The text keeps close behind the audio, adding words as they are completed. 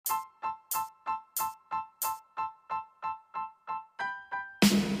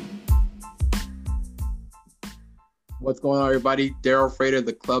What's going on, everybody? Daryl Frater,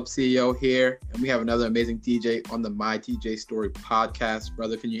 the club CEO here, and we have another amazing DJ on the My DJ Story podcast.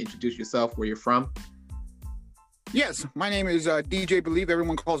 Brother, can you introduce yourself, where you're from? Yes, my name is DJ Believe.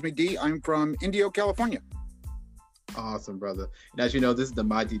 Everyone calls me D. I'm from Indio, California. Awesome, brother. And as you know, this is the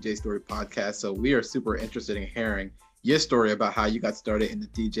My DJ Story podcast, so we are super interested in hearing your story about how you got started in the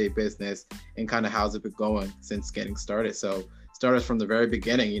DJ business and kind of how's it been going since getting started. So start us from the very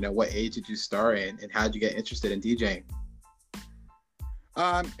beginning. What age did you start and how did you get interested in DJing?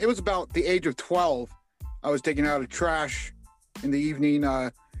 It was about the age of 12. I was taking out of trash in the evening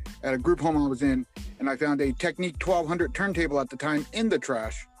at a group home I was in, and I found a Technique 1200 turntable at the time in the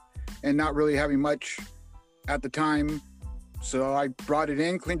trash and not really having much at the time. So I brought it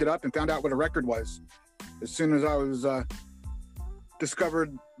in, cleaned it up, and found out what a record was. As soon as I was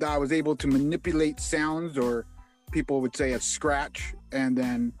discovered that I was able to manipulate sounds, or people would say a scratch, and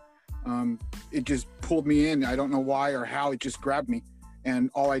then it just pulled me in. I don't know why or how, it just grabbed me.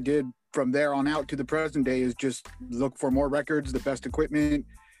 And all I did from there on out to the present day is just look for more records, the best equipment,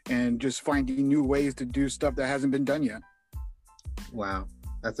 and just finding new ways to do stuff that hasn't been done yet. Wow.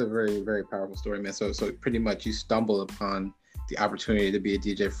 That's a very, very powerful story, man. So pretty much you stumbled upon the opportunity to be a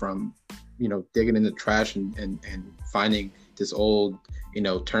DJ from, digging in the trash and finding this old,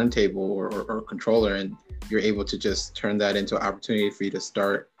 turntable or controller, and you're able to just turn that into an opportunity for you to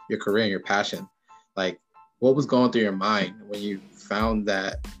start your career and your passion. Like, what was going through your mind when you found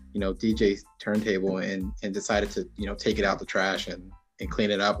that, DJ turntable and decided to, take it out the trash and clean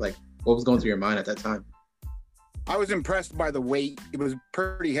it up? Like, what was going through your mind at that time? I was impressed by the weight. It was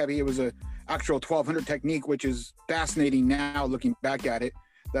pretty heavy. It was a actual 1200 Technique, which is fascinating now looking back at it,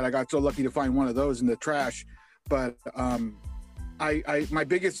 that I got so lucky to find one of those in the trash. But my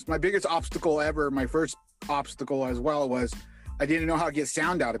biggest obstacle ever, my first obstacle as well, was I didn't know how to get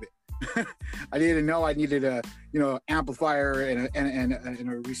sound out of it. I didn't know I needed a amplifier and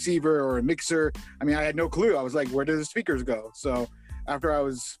a receiver or a mixer. I mean, I had no clue. I was like, where do the speakers go? So after I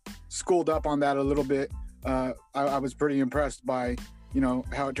was schooled up on that a little bit, I was pretty impressed by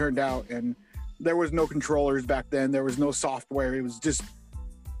how it turned out. And there was no controllers back then. There was no software. It was just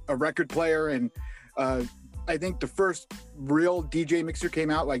a record player. And I think the first real DJ mixer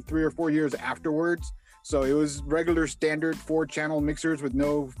came out like 3 or 4 years afterwards. So it was regular standard 4-channel mixers with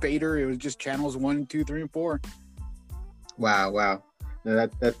no fader. It was just channels 1, 2, 3, and 4. Wow. Now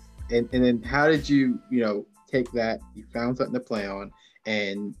that's and then how did you take that? You found something to play on,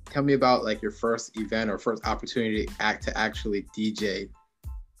 and tell me about like your first event or first opportunity to actually DJ.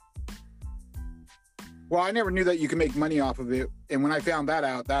 Well, I never knew that you could make money off of it, and when I found that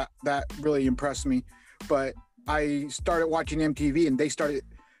out, that really impressed me. But I started watching MTV, and they started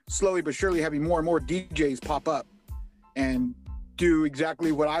slowly but surely having more and more DJs pop up and do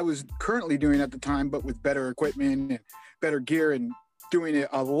exactly what I was currently doing at the time, but with better equipment and better gear, and doing it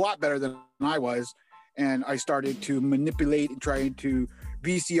a lot better than I was. And I started to manipulate and try to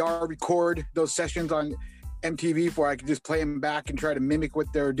VCR record those sessions on MTV before I could just play them back and try to mimic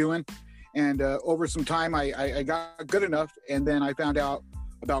what they were doing. And over some time, I got good enough. And then I found out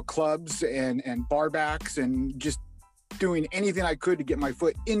about clubs and bar backs, and just doing anything I could to get my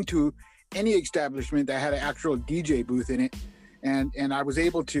foot into any establishment that had an actual DJ booth in it. And I was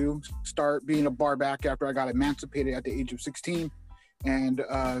able to start being a bar back after I got emancipated at the age of 16. And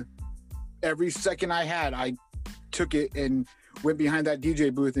every second I had, I took it and went behind that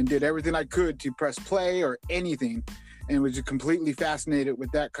DJ booth and did everything I could to press play or anything. And was just completely fascinated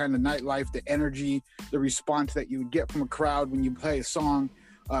with that kind of nightlife, the energy, the response that you would get from a crowd when you play a song,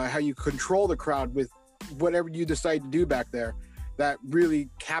 how you control the crowd with whatever you decide to do back there. That really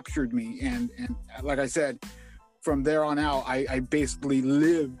captured me. And like I said, from there on out, I basically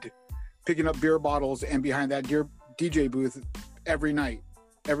lived picking up beer bottles and behind that DJ booth every night.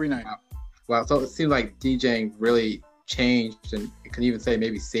 Wow. So it seems like DJing really changed, and you can even say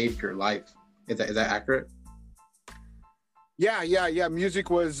maybe saved your life. Is that accurate? Yeah. Music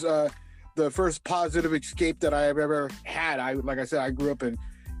was the first positive escape that I have ever had. Like I said, I grew up in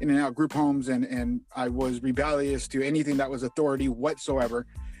and out group homes, and I was rebellious to anything that was authority whatsoever.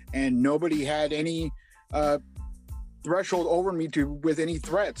 And nobody had any threshold over me with any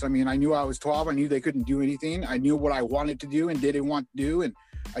threats. I mean, I knew I was 12. I knew they couldn't do anything. I knew what I wanted to do and didn't want to do. And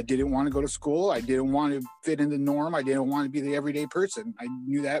I didn't want to go to school. I didn't want to fit in the norm. I didn't want to be the everyday person. I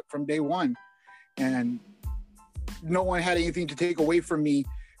knew that from day one. And no one had anything to take away from me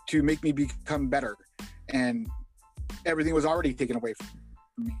to make me become better. And everything was already taken away from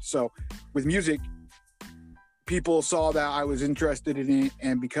me. So with music, people saw that I was interested in it,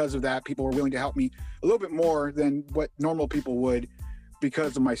 and because of that, people were willing to help me a little bit more than what normal people would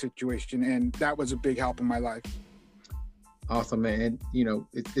because of my situation, and that was a big help in my life. Awesome, man. And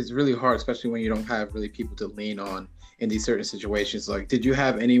it's really hard, especially when you don't have really people to lean on in these certain situations. Like, did you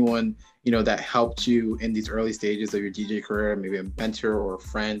have anyone, that helped you in these early stages of your DJ career? Maybe a mentor or a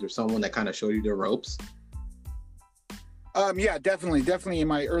friend or someone that kind of showed you the ropes? Yeah, definitely in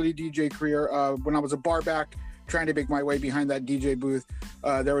my early DJ career, when I was a bar back trying to make my way behind that DJ booth,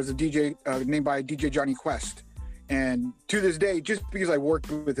 there was a DJ named by DJ Johnny Quest. And to this day, just because I worked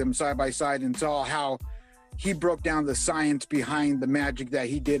with him side by side and saw how he broke down the science behind the magic that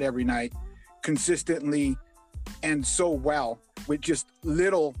he did every night consistently and so well, with just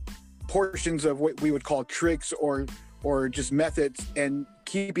little portions of what we would call tricks or just methods, and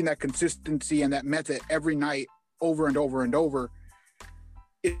keeping that consistency and that method every night over and over and over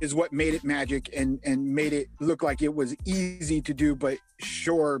is what made it magic and made it look like it was easy to do. But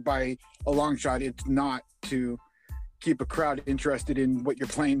sure, by a long shot, it's not to keep a crowd interested in what you're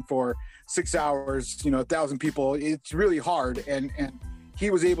playing for 6 hours, 1,000 people. It's really hard. And he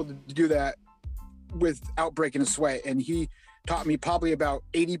was able to do that without breaking a sweat. And he taught me probably about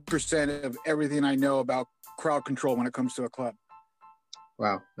 80% of everything I know about crowd control when it comes to a club.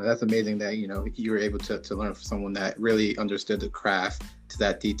 Wow, that's amazing that you were able to learn from someone that really understood the craft to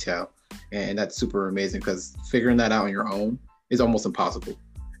that detail, and that's super amazing, because figuring that out on your own is almost impossible.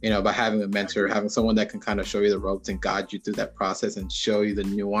 By having a mentor, having someone that can kind of show you the ropes and guide you through that process and show you the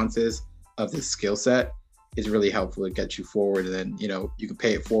nuances of this skill set is really helpful to get you forward. And then you can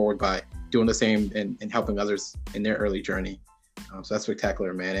pay it forward by doing the same and helping others in their early journey. So that's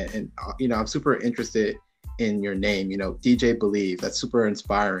spectacular, man. And I'm super interested in your name, DJ Believe. That's super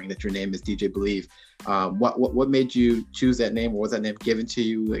inspiring that your name is DJ Believe. What made you choose that name, or was that name given to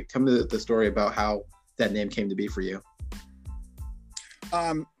you? Like, tell me the story about how that name came to be for you.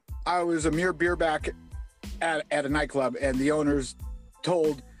 I was a mere beer back at a nightclub, and the owners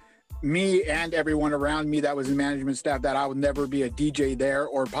told me and everyone around me that was in management staff that I would never be a DJ there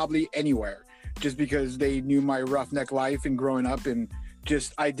or probably anywhere, just because they knew my roughneck life and growing up, and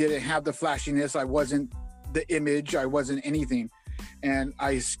just I didn't have the flashiness. I wasn't the image. I wasn't anything. And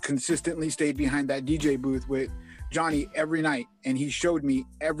I consistently stayed behind that DJ booth with Johnny every night, and he showed me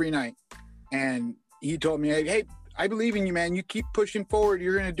every night. And he told me, hey, I believe in you, man. You keep pushing forward.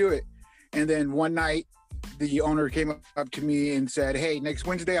 You're going to do it. And then one night, the owner came up to me and said, hey, next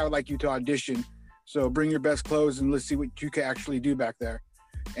Wednesday, I would like you to audition. So bring your best clothes and let's see what you can actually do back there.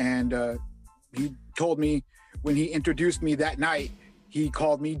 And he told me, when he introduced me that night, he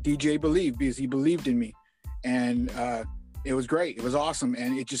called me DJ Believe because he believed in me. And it was great. It was awesome.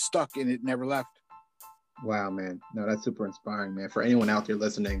 And it just stuck and it never left. Wow, man. No, that's super inspiring, man. For anyone out there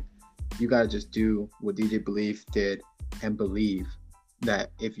listening, you got to just do what DJ Believe did and believe that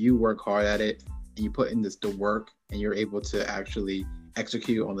if you work hard at it and you put in the work and you're able to actually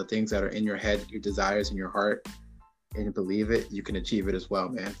execute on the things that are in your head, your desires in your heart, and believe it, you can achieve it as well,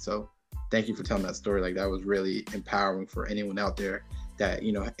 man. So thank you for telling that story. Like, that was really empowering for anyone out there that,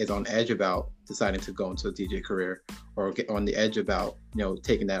 is on edge about deciding to go into a DJ career, or get on the edge about,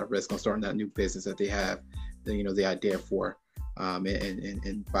 taking that risk on starting that new business that they have, the idea for.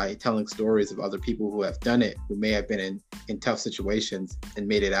 And by telling stories of other people who have done it, who may have been in tough situations and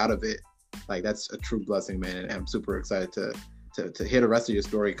made it out of it, like, that's a true blessing, man. And I'm super excited to hear the rest of your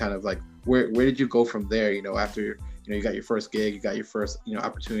story. Kind of like, where did you go from there? After you got your first gig, you got your first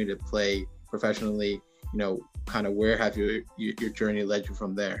opportunity to play professionally. Kind of where have your journey led you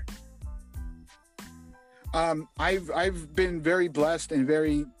from there? I've been very blessed and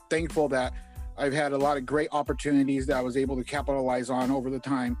very thankful that I've had a lot of great opportunities that I was able to capitalize on over the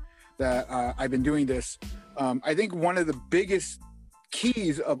time that I've been doing this. I think one of the biggest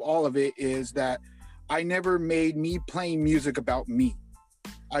keys of all of it is that I never made me playing music about me.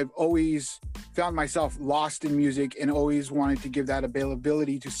 I've always found myself lost in music and always wanted to give that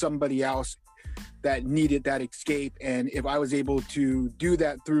availability to somebody else that needed that escape. And if I was able to do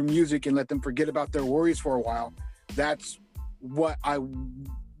that through music and let them forget about their worries for a while, that's what I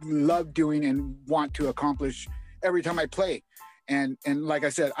love doing and want to accomplish every time I play. And like I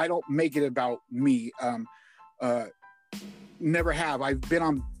said, I don't make it about me. Never have. I've been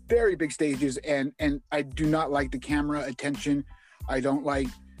on very big stages and I do not like the camera attention. I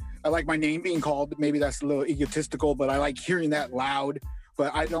like my name being called. Maybe that's a little egotistical, but I like hearing that loud.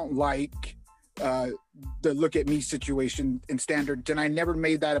 But I don't like the look at me situation and standards. And I never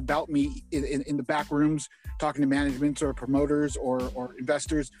made that about me in the back rooms, talking to managements or promoters or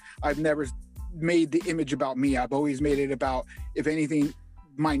investors. I've never made the image about me. I've always made it about, if anything,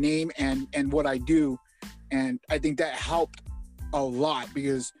 my name and what I do. And I think that helped a lot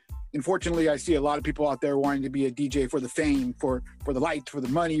because unfortunately I see a lot of people out there wanting to be a DJ for the fame, for the lights, for the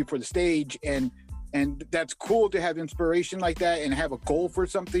money, for the stage. And And that's cool to have inspiration like that and have a goal for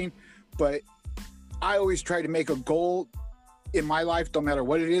something. But I always try to make a goal in my life, no matter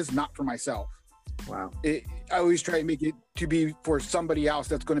what it is, not for myself. Wow. I always try to make it to be for somebody else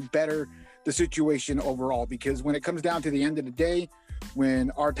that's going to better the situation overall. Because when it comes down to the end of the day,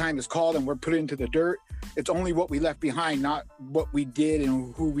 when our time is called and we're put into the dirt, it's only what we left behind, not what we did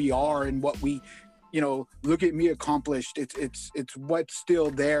and who we are and what we, look at me accomplished. It's what's still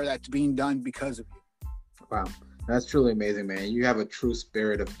there that's being done because of you. Wow. That's truly amazing, man. You have a true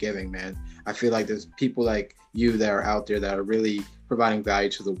spirit of giving, man. I feel like there's people like you that are out there that are really providing value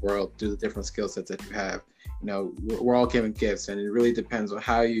to the world through the different skill sets that you have. We're all given gifts, and it really depends on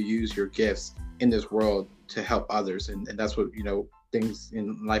how you use your gifts in this world to help others. And that's what, things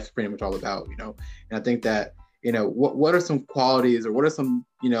in life is pretty much all about, And I think that, what are some qualities or what are some,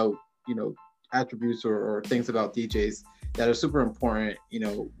 attributes or things about DJs that are super important,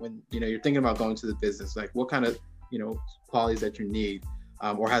 when, you're thinking about going to the business, like what kind of, qualities that you need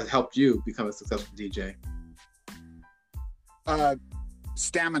or has helped you become a successful DJ?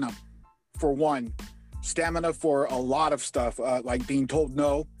 Stamina, for one. Stamina for a lot of stuff, like being told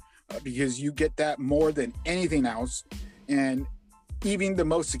no, because you get that more than anything else. And even the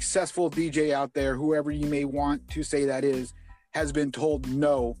most successful DJ out there, whoever you may want to say that is, has been told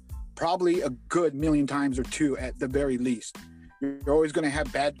no probably a good million times or two at the very least. You're always going to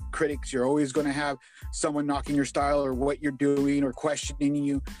have bad critics. You're always going to have someone knocking your style or what you're doing or questioning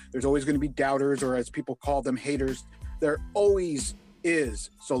you. There's always going to be doubters, or as people call them, haters. There always is.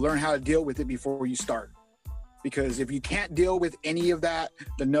 So learn how to deal with it before you start. Because if you can't deal with any of that,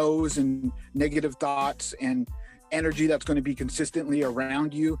 the no's and negative thoughts and energy that's going to be consistently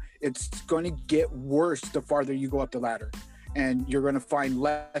around you, it's going to get worse the farther you go up the ladder. And you're going to find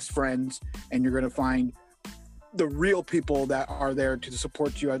less friends, and you're going to find the real people that are there to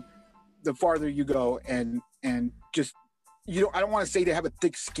support you the farther you go. And just, I don't want to say to have a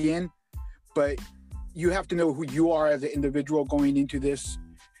thick skin, but you have to know who you are as an individual going into this,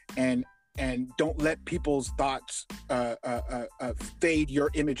 and don't let people's thoughts fade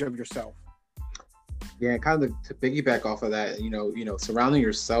your image of yourself. Yeah, kind of to piggyback off of that, surrounding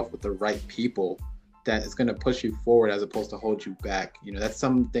yourself with the right people that is going to push you forward as opposed to hold you back. That's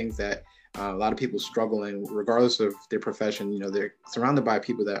some things that a lot of people struggle in, regardless of their profession. They're surrounded by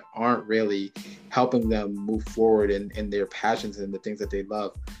people that aren't really helping them move forward in their passions and the things that they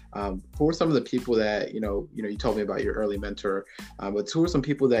love. Who are some of the people that, you told me about your early mentor, but who are some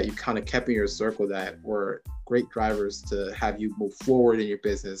people that you kind of kept in your circle that were great drivers to have you move forward in your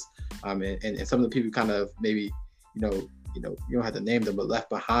business? And some of the people kind of maybe, you don't have to name them, but left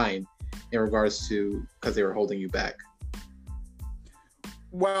behind in regards to because they were holding you back.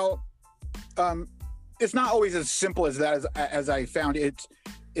 Well, it's not always as simple as that as I found it.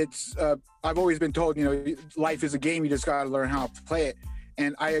 It's I've always been told, life is a game. You just got to learn how to play it.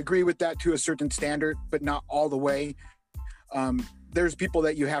 And I agree with that to a certain standard, but not all the way. There's people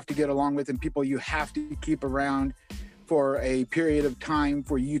that you have to get along with and people you have to keep around for a period of time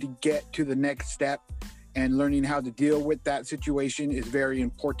for you to get to the next step. And learning how to deal with that situation is very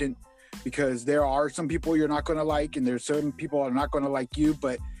important, because there are some people you're not going to like, and there's certain people that are not going to like you,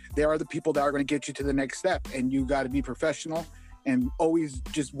 but there are the people that are going to get you to the next step. And you got to be professional and always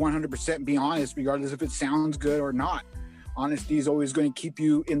just 100% be honest, regardless if it sounds good or not. Honesty is always going to keep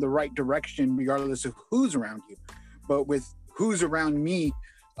you in the right direction, regardless of who's around you. But with who's around me,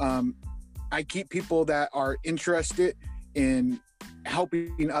 I keep people that are interested in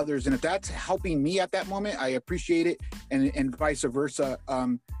helping others. And if that's helping me at that moment, I appreciate it. And vice versa.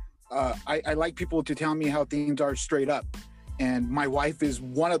 I like people to tell me how things are straight up. And my wife is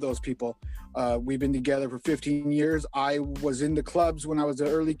one of those people. We've been together for 15 years. I was in the clubs when I was an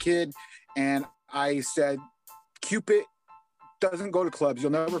early kid, and I said, Cupid doesn't go to clubs.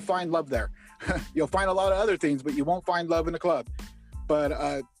 You'll never find love there. You'll find a lot of other things, but you won't find love in a club.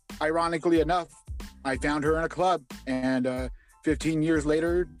 But ironically enough, I found her in a club, and 15 years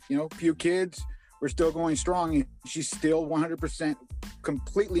later, few kids, we're still going strong. And she's still 100%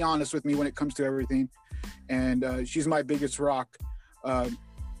 completely honest with me when it comes to everything. And she's my biggest rock.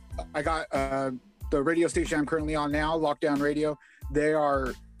 I got the radio station I'm currently on now, Lockdown Radio. They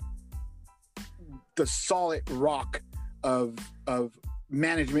are the solid rock of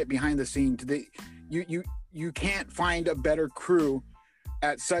management behind the scenes. You can't find a better crew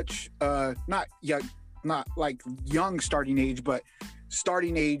at such not like young starting age, but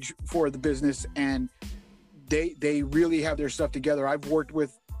starting age for the business, and they really have their stuff together. I've worked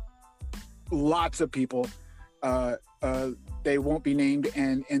with lots of people, they won't be named,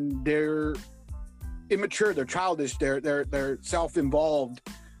 and they're immature, they're childish, they're self-involved,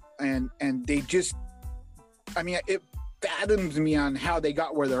 and they just, I mean, it fathoms me on how they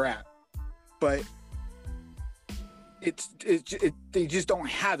got where they're at, but they just don't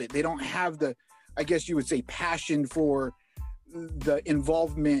have it. They don't have the, I guess you would say, passion for the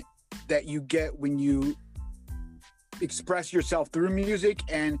involvement that you get when you express yourself through music,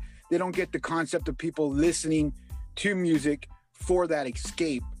 and they don't get the concept of people listening to music for that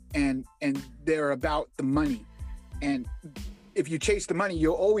escape, and they're about the money. And if you chase the money,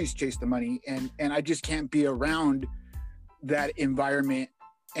 you'll always chase the money, and I just can't be around that environment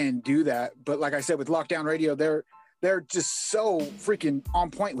and do that. But like I said, with Lockdown Radio, they're just so freaking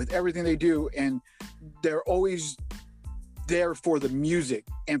on point with everything they do, and they're always there for the music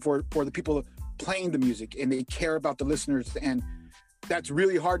and for the people playing the music, and they care about the listeners. And that's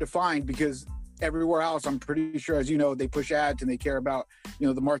really hard to find, because everywhere else, I'm pretty sure, as you know, they push ads and they care about, you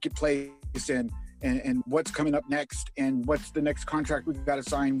know, the marketplace and what's coming up next, and what's the next contract we've got to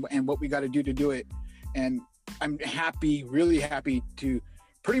sign, and what we got to do it. And I'm happy, really happy, to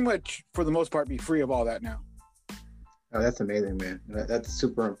pretty much for the most part be free of all that now. Oh, that's amazing, man. That's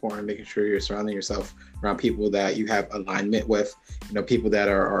super important, making sure you're surrounding yourself around people that you have alignment with, you know, people that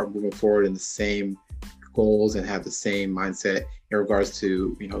are moving forward in the same goals and have the same mindset in regards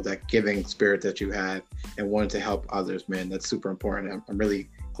to, you know, that giving spirit that you have and wanting to help others, man. That's super important. I'm really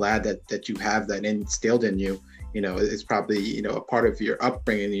glad that you have that instilled in you. You know, it's probably, you know, a part of your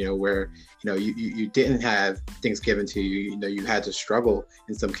upbringing, you know, where, you know, you didn't have things given to you, you know, you had to struggle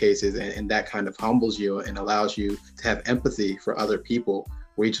in some cases, and that kind of humbles you and allows you to have empathy for other people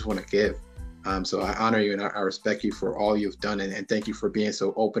where you just want to give. So I honor you, and I respect you for all you've done, and thank you for being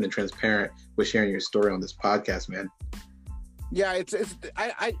so open and transparent with sharing your story on this podcast, man. Yeah,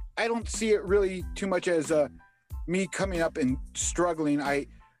 I don't see it really too much as me coming up and struggling.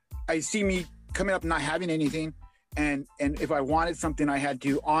 I see me coming up not having anything, and if I wanted something, I had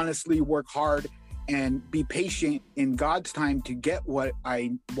to honestly work hard and be patient in God's time to get what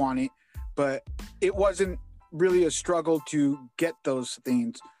I wanted. But it wasn't really a struggle to get those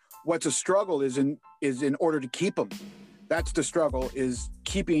things. What's a struggle is in order to keep them. That's the struggle, is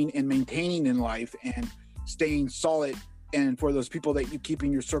keeping and maintaining in life and staying solid. And for those people that you keep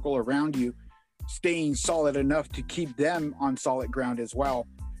in your circle around you, staying solid enough to keep them on solid ground as well.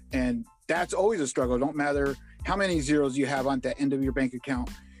 And that's always a struggle. Don't matter how many zeros you have on the end of your bank account.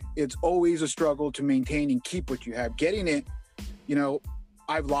 It's always a struggle to maintain and keep what you have. Getting it, you know,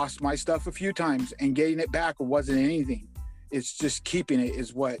 I've lost my stuff a few times, and getting it back wasn't anything. It's just keeping it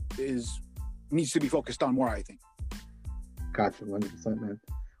is what needs to be focused on more, I think. Gotcha, 100%, man.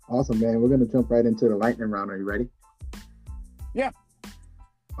 Awesome, man. We're going to jump right into the lightning round. Are you ready? Yeah.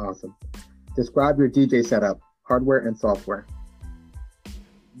 Awesome. Describe your DJ setup, hardware and software.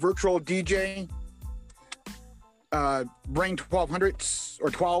 Virtual DJ, Brain 1200s or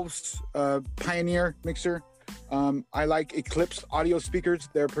 12s, Pioneer mixer. I like Eclipse audio speakers.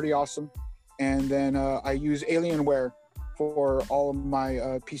 They're pretty awesome. And then I use Alienware for all of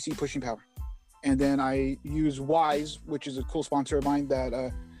my PC pushing power. And then I use Wyze, which is a cool sponsor of mine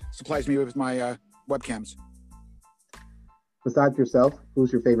that supplies me with my webcams. Besides yourself,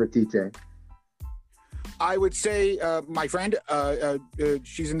 who's your favorite DJ? I would say my friend,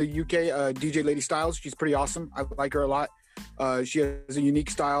 she's in the UK, DJ Lady Styles. She's pretty awesome. I like her a lot. She has a unique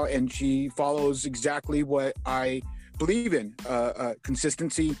style, and she follows exactly what I believe in,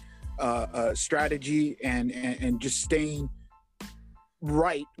 consistency, strategy, and just staying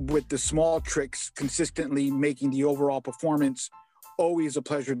right with the small tricks, consistently making the overall performance always a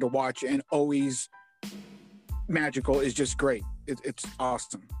pleasure to watch and always magical. Is just great. It's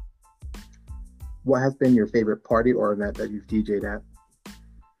awesome. What has been your favorite party or event that you've DJ'd at?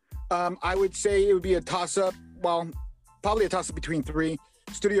 I would say it would be a toss-up. Well, probably a toss-up between three.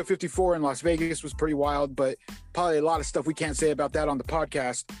 Studio 54 in Las Vegas was pretty wild, but probably a lot of stuff we can't say about that on the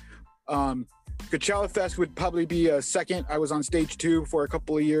podcast. Coachella Fest would probably be a second. I was on stage 2 for a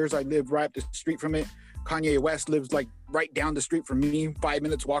couple of years. I lived right up the street from it. Kanye West lives like right down the street from me, 5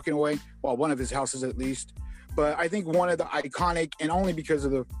 minutes walking away. Well, one of his houses at least. But I think one of the iconic, and only because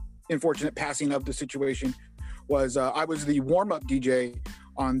of the unfortunate passing of the situation, was I was the warm-up DJ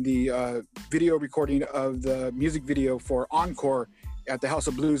on the video recording of the music video for Encore at the House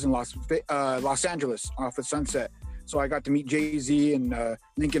of Blues in Los Angeles off of Sunset. So I got to meet Jay-Z and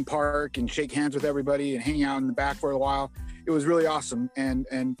Linkin Park and shake hands with everybody and hang out in the back for a while. It was really awesome.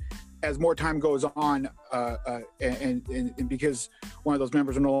 And as more time goes on, and because one of those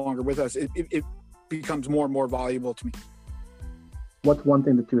members are no longer with us, it becomes more and more valuable to me. What's one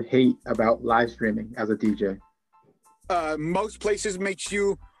thing that you hate about live streaming as a DJ? Most places makes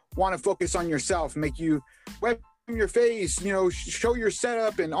you want to focus on yourself, make you, well, your face, show your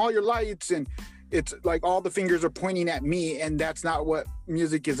setup and all your lights. And it's like all the fingers are pointing at me. And that's not what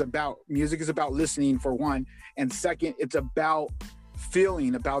music is about. Music is about listening, for one. And second, it's about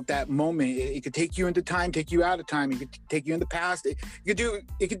feeling, about that moment. It could take you into time, take you out of time. It could take you in the past. It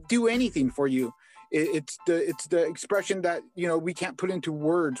could do anything for you. It's the expression that, we can't put into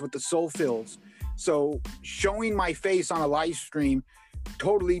words what the soul feels. So showing my face on a live stream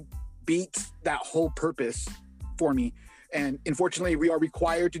totally beats that whole purpose for me. And unfortunately, we are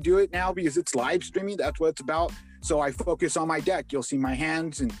required to do it now because it's live streaming. That's what it's about. So I focus on my deck. You'll see my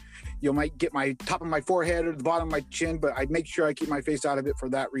hands, and you might get my top of my forehead or the bottom of my chin, but I make sure I keep my face out of it for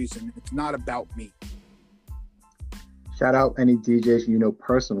that reason. It's not about me. Shout out any DJs you know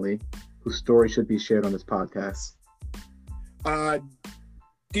personally whose story should be shared on this podcast.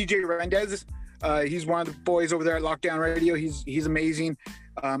 DJ Rendez, he's one of the boys over there at Lockdown Radio. He's amazing.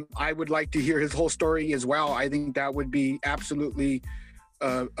 I would like to hear his whole story as well. I think that would be absolutely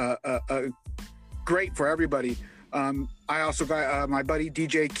great for everybody. I also got my buddy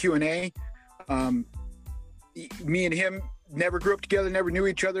DJ Q&A. Me and him never grew up together, never knew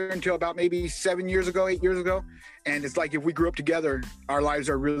each other until about maybe 8 years ago. And it's like if we grew up together, our lives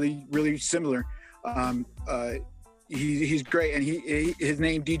are really, really similar. He's great, and his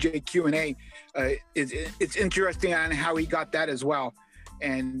name DJ Q&A. It's interesting on how he got that as well.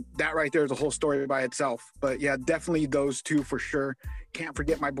 And that right there is a whole story by itself. But yeah, definitely those two for sure. Can't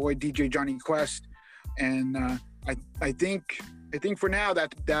forget my boy DJ Johnny Quest. And I think for now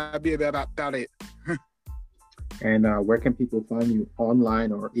that'd be about it. And where can people find you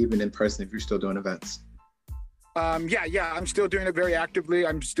online or even in person if you're still doing events? Yeah, I'm still doing it very actively.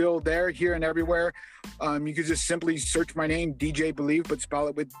 I'm still there, here, and everywhere. You can just simply search my name, DJ Believe, but spell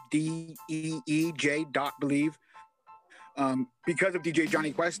it with DEEJ.Believe. Because of DJ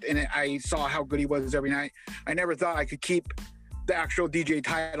Johnny Quest, and I saw how good he was every night. I never thought I could keep the actual DJ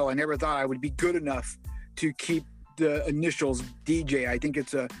title. I never thought I would be good enough to keep the initials DJ. I think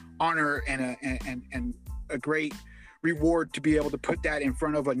it's an honor and a great reward to be able to put that in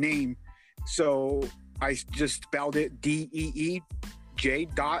front of a name. So I just spelled it DEEJ.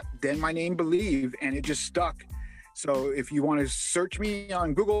 Then my name Believe, and it just stuck. So if you want to search me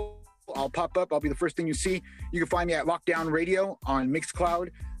on Google, I'll pop up. I'll be the first thing you see. You can find me at Lockdown Radio on Mixcloud.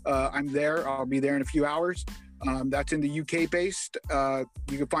 I'm there. I'll be there in a few hours. That's in the UK based.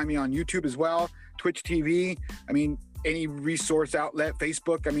 You can find me on YouTube as well, Twitch TV. I mean, any resource outlet,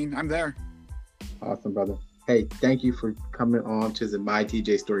 Facebook. I mean, I'm there. Awesome, brother. Hey, thank you for coming on to the My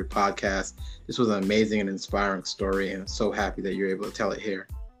DJ Story podcast. This was an amazing and inspiring story, and I'm so happy that you're able to tell it here.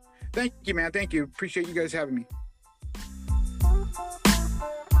 Thank you, man. Thank you. Appreciate you guys having me.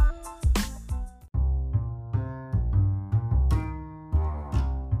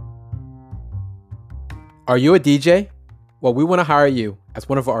 Are you a DJ? Well, we want to hire you as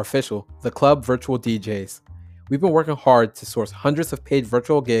one of our official The Club virtual DJs. We've been working hard to source hundreds of paid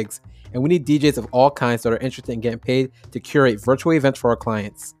virtual gigs, and we need DJs of all kinds that are interested in getting paid to curate virtual events for our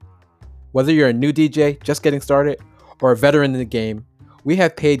clients. Whether you're a new DJ just getting started or a veteran in the game, we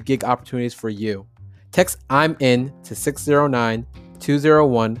have paid gig opportunities for you. Text I'm in to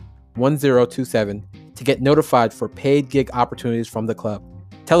 609-201-1027 to get notified for paid gig opportunities from the club.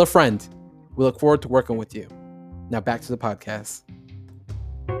 Tell a friend. We look forward to working with you. Now back to the podcast.